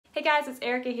Hey guys, it's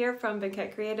Erica here from Big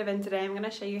Cat Creative, and today I'm going to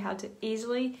show you how to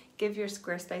easily give your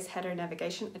Squarespace header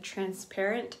navigation a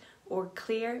transparent or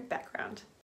clear background.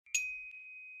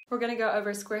 We're going to go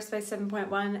over Squarespace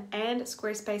 7.1 and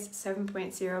Squarespace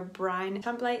 7.0 Brine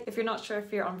template. If you're not sure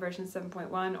if you're on version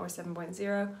 7.1 or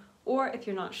 7.0, or if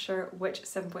you're not sure which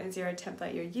 7.0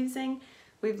 template you're using,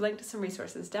 we've linked some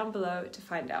resources down below to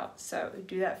find out. So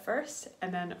do that first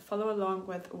and then follow along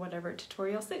with whatever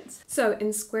tutorial suits. So in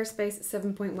Squarespace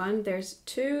 7.1, there's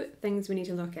two things we need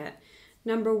to look at.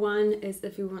 Number one is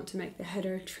if we want to make the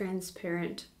header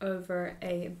transparent over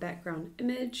a background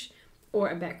image or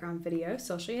a background video.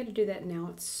 So I'll show you how to do that now.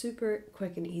 It's super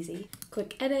quick and easy.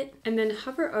 Click Edit and then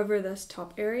hover over this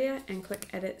top area and click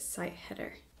Edit Site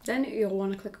Header. Then you'll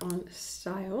want to click on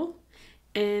Style,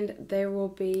 and there will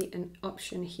be an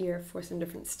option here for some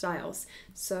different styles.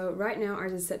 So right now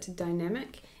ours is set to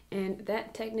dynamic, and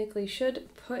that technically should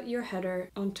put your header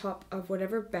on top of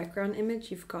whatever background image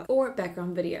you've got or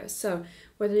background video. So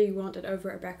whether you want it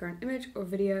over a background image or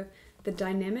video, the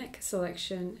dynamic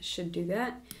selection should do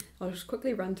that. I'll just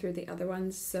quickly run through the other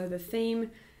ones. So the theme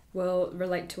will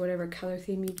relate to whatever color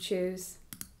theme you choose.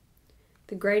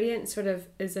 The gradient sort of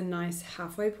is a nice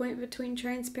halfway point between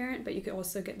transparent, but you can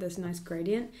also get this nice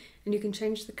gradient, and you can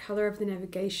change the color of the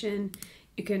navigation.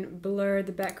 You can blur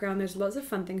the background. There's lots of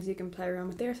fun things you can play around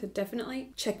with there, so definitely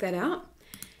check that out.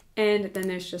 And then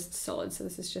there's just solid. So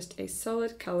this is just a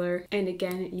solid color. And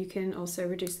again, you can also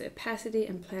reduce the opacity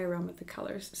and play around with the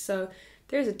colors. So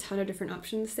there's a ton of different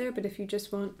options there, but if you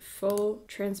just want full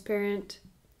transparent,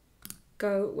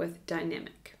 go with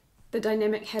dynamic. The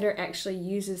dynamic header actually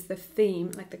uses the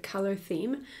theme, like the color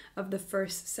theme of the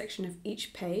first section of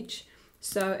each page.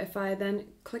 So if I then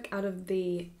click out of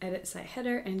the Edit Site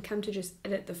Header and come to just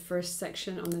edit the first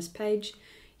section on this page,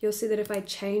 you'll see that if I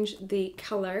change the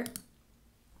color,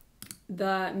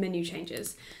 the menu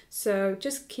changes. So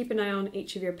just keep an eye on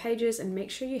each of your pages and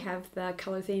make sure you have the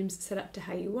color themes set up to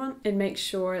how you want, and make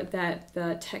sure that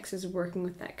the text is working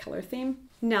with that color theme.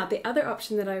 Now, the other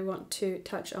option that I want to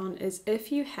touch on is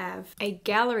if you have a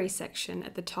gallery section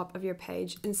at the top of your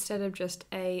page instead of just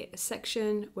a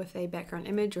section with a background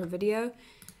image or video.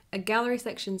 A gallery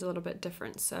section is a little bit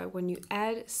different. So when you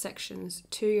add sections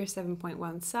to your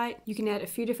 7.1 site, you can add a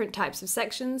few different types of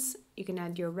sections. You can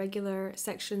add your regular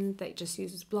section that just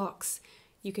uses blocks.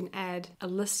 You can add a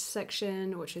list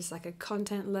section, which is like a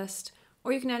content list,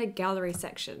 or you can add a gallery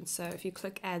section. So if you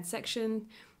click Add Section,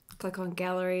 click on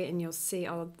Gallery, and you'll see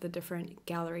all of the different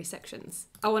gallery sections.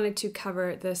 I wanted to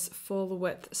cover this full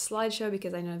width slideshow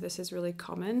because I know this is really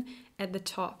common at the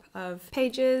top of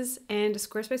pages, and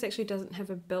Squarespace actually doesn't have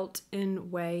a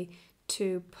built-in way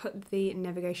to put the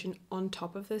navigation on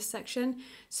top of this section.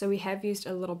 So we have used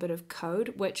a little bit of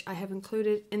code, which I have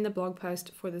included in the blog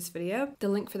post for this video. The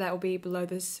link for that will be below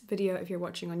this video if you're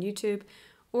watching on YouTube,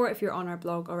 or if you're on our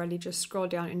blog already, just scroll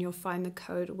down and you'll find the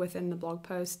code within the blog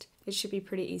post. It should be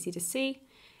pretty easy to see,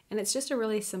 and it's just a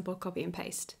really simple copy and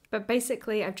paste. But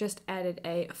basically, I've just added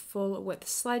a full width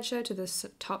slideshow to this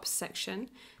top section.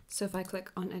 So if I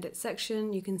click on Edit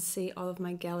Section, you can see all of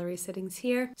my gallery settings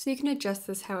here. So you can adjust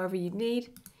this however you need.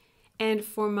 And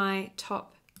for my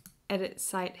top Edit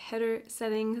Site Header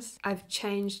settings, I've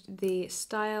changed the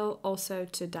style also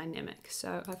to dynamic.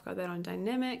 So I've got that on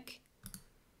dynamic.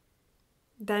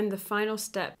 Then the final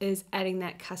step is adding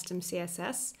that custom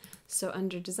CSS. So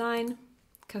under Design,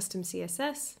 Custom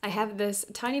CSS, I have this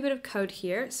tiny bit of code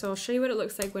here. So I'll show you what it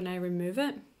looks like when I remove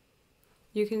it.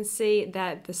 You can see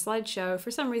that the slideshow for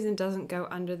some reason doesn't go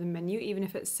under the menu, even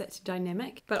if it's set to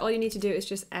dynamic. But all you need to do is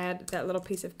just add that little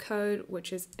piece of code,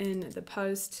 which is in the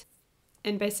post.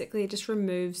 And basically it just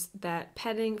removes that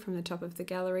padding from the top of the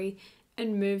gallery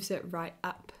and moves it right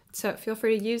up. So feel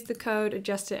free to use the code,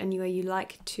 adjust it any way you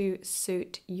like to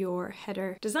suit your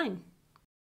header design.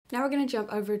 Now we're going to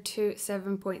jump over to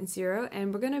 7.0,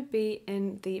 and we're going to be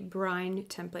in the Brine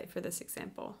template for this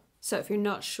example. So if you're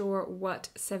not sure what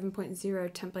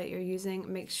 7.0 template you're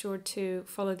using, make sure to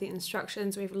follow the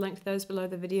instructions. We've linked those below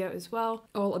the video as well,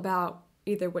 all about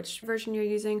either which version you're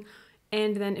using,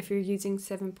 and then if you're using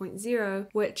 7.0,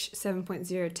 which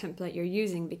 7.0 template you're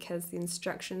using, because the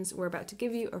instructions we're about to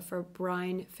give you are for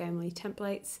Brine family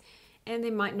templates, and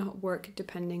they might not work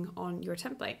depending on your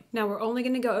template. Now we're only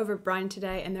going to go over Brine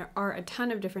today, and there are a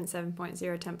ton of different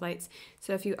 7.0 templates.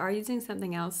 So if you are using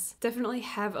something else, definitely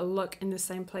have a look in the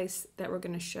same place that we're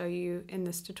going to show you in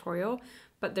this tutorial.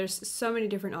 But there's so many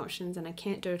different options, and I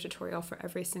can't do a tutorial for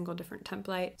every single different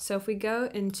template. So if we go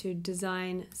into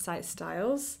Design Site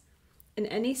Styles, In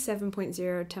any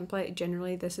 7.0 template,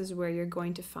 generally this is where you're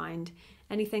going to find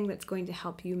anything that's going to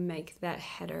help you make that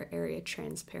header area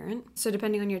transparent. So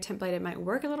depending on your template, it might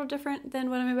work a little different than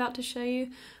what I'm about to show you,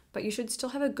 but you should still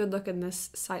have a good look in this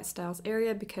site styles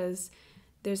area because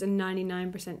there's a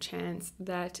 99% chance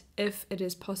that if it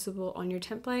is possible on your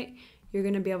template, you're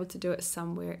going to be able to do it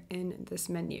somewhere in this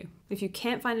menu. If you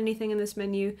can't find anything in this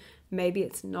menu, maybe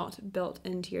it's not built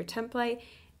into your template,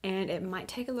 and it might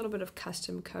take a little bit of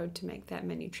custom code to make that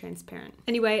menu transparent.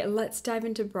 Anyway, let's dive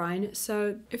into Brine.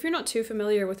 So if you're not too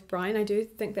familiar with Brine, I do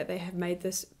think that they have made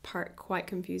this part quite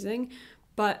confusing,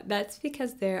 but that's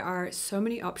because there are so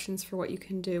many options for what you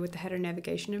can do with the header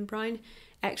navigation in Brine.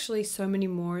 Actually, so many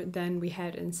more than we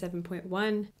had in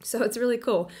 7.1. So it's really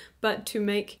cool. But to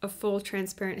make a full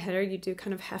transparent header, you do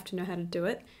kind of have to know how to do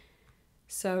it.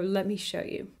 So let me show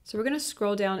you. So we're going to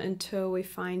scroll down until we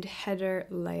find header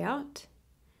layout.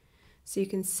 So you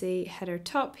can see header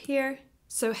top here.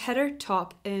 So header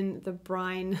top in the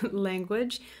Brine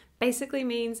language basically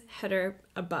means header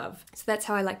above. So that's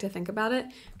how I like to think about it.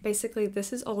 Basically,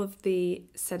 this is all of the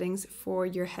settings for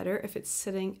your header if it's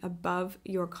sitting above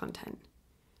your content.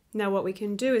 Now what we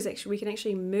can do is we can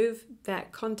actually move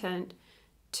that content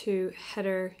to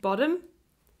header bottom,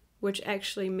 which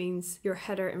actually means your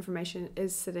header information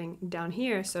is sitting down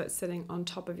here, so it's sitting on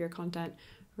top of your content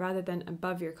rather than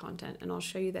above your content, and I'll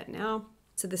show you that now.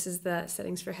 So this is the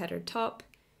settings for header top,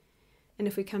 and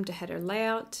if we come to header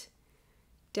layout,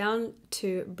 down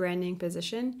to branding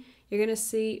position, you're going to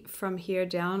see from here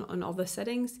down on all the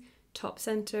settings, top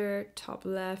center, top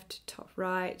left, top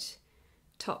right,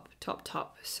 top, top,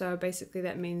 top. So basically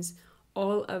that means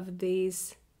all of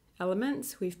these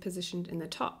elements we've positioned in the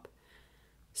top.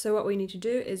 So what we need to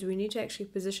do is we need to actually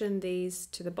position these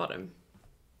to the bottom.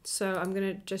 So I'm going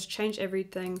to just change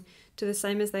everything to the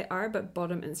same as they are, but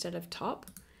bottom instead of top.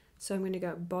 So I'm going to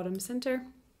go bottom center.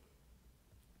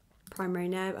 Primary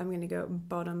nav, I'm going to go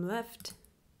bottom left.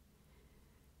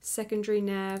 Secondary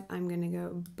nav, I'm going to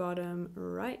go bottom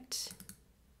right.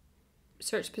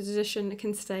 Search position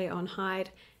can stay on hide,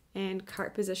 and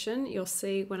cart position, you'll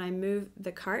see when I move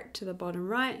the cart to the bottom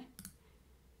right,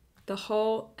 the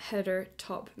whole header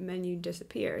top menu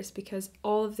disappears because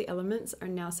all of the elements are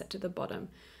now set to the bottom.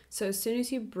 So as soon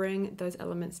as you bring those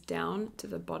elements down to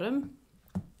the bottom,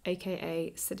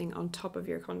 aka sitting on top of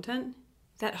your content,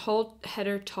 that whole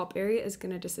header top area is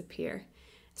going to disappear.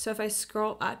 So if I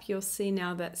scroll up, you'll see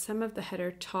now that some of the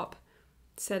header top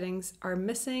settings are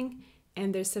missing,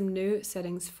 and there's some new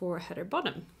settings for header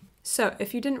bottom. So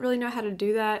if you didn't really know how to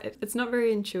do that, it's not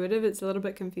very intuitive, it's a little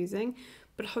bit confusing,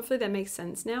 but hopefully that makes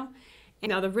sense now. And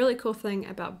now the really cool thing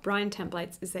about Brine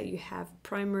templates is that you have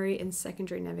primary and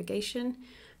secondary navigation,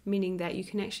 meaning that you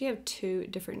can actually have two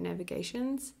different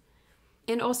navigations.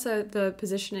 And also the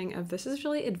positioning of this is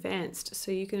really advanced,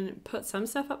 so you can put some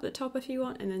stuff up the top if you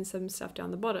want and then some stuff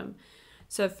down the bottom.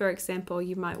 So for example,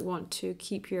 you might want to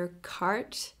keep your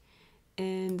cart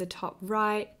in the top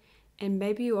right, and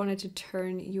maybe you wanted to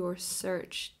turn your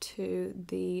search to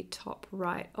the top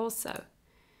right also.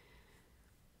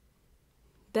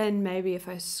 Then maybe if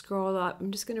I scroll up,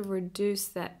 I'm just going to reduce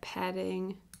that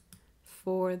padding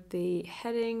for the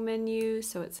heading menu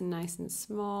so it's nice and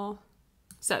small.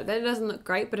 So that doesn't look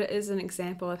great, but it is an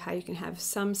example of how you can have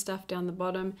some stuff down the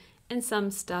bottom and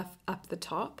some stuff up the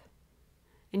top.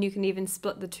 And you can even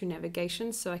split the two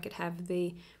navigations, so I could have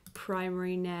the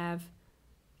primary nav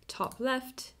top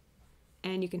left,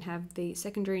 and you can have the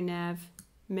secondary nav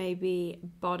maybe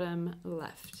bottom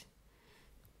left.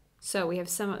 So we have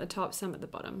some at the top, some at the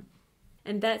bottom.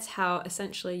 And that's how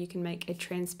essentially you can make a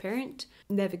transparent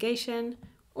navigation,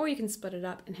 or you can split it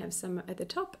up and have some at the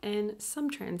top and some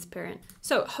transparent.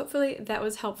 So hopefully that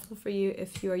was helpful for you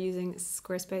if you are using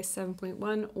Squarespace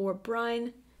 7.1 or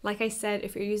Brine. Like I said,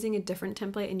 if you're using a different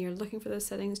template and you're looking for those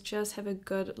settings, just have a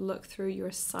good look through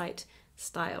your site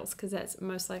styles because that's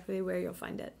most likely where you'll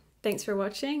find it. Thanks for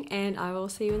watching, and I will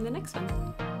see you in the next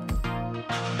one.